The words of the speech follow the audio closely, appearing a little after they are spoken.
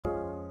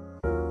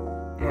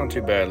Not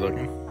too bad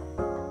looking.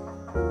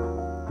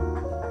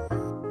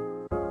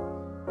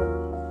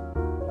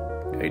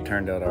 Okay,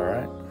 turned out all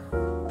right.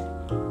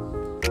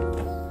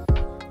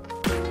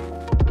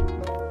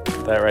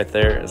 That right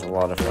there is a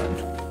lot of fun.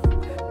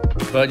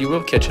 But you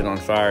will catch it on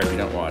fire if you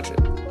don't watch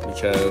it,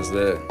 because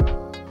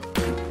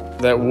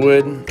that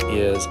wood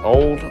is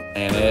old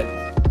and it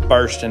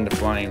burst into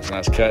flames when I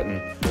was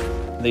cutting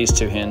these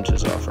two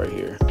hinges off right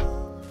here.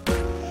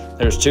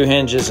 There's two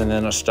hinges and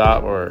then a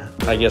stop, or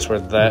I guess where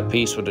that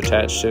piece would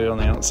attach to on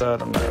the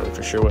outside. I'm not really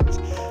for sure what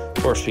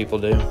horse people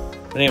do.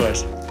 But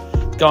anyways,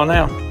 it's gone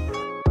now.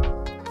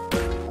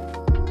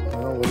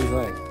 Well, what do you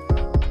think?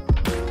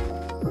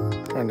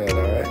 Turned out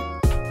all right.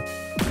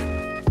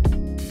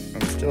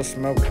 I'm still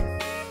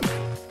smoking.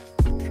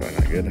 Probably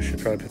not good. I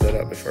should probably put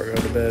that up before I go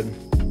to bed.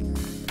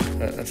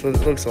 But that's what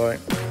it looks like.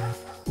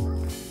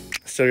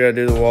 Still gotta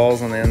do the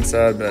walls on the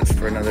inside, but that's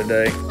for another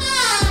day.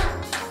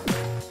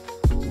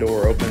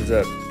 Door opens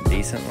up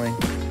decently.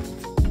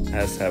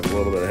 Has to have a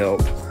little bit of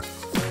help.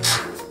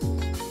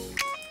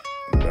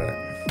 But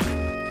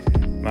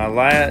my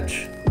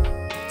latch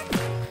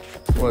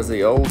was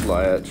the old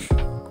latch,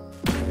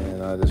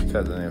 and I just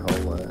cut the new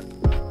hole in it.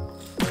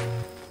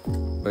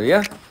 But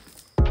yeah,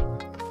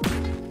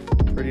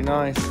 pretty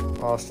nice.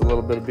 Lost a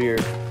little bit of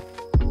beard.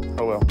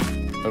 Oh well,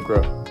 no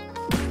grow.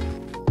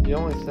 The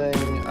only thing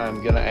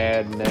I'm gonna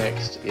add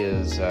next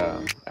is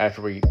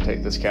after we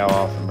take this cow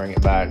off and bring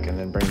it back and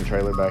then bring the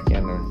trailer back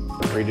in and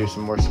redo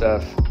some more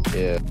stuff,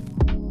 is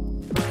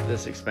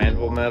this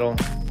expandable metal.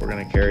 We're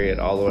gonna carry it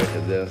all the way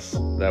to this.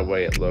 That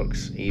way it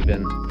looks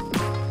even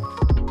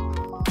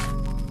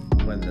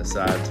when the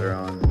sides are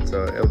on.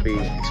 So it'll be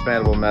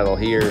expandable metal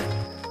here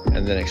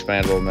and then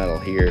expandable metal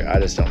here. I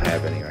just don't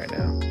have any right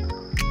now,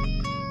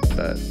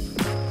 but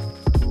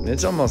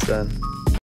it's almost done.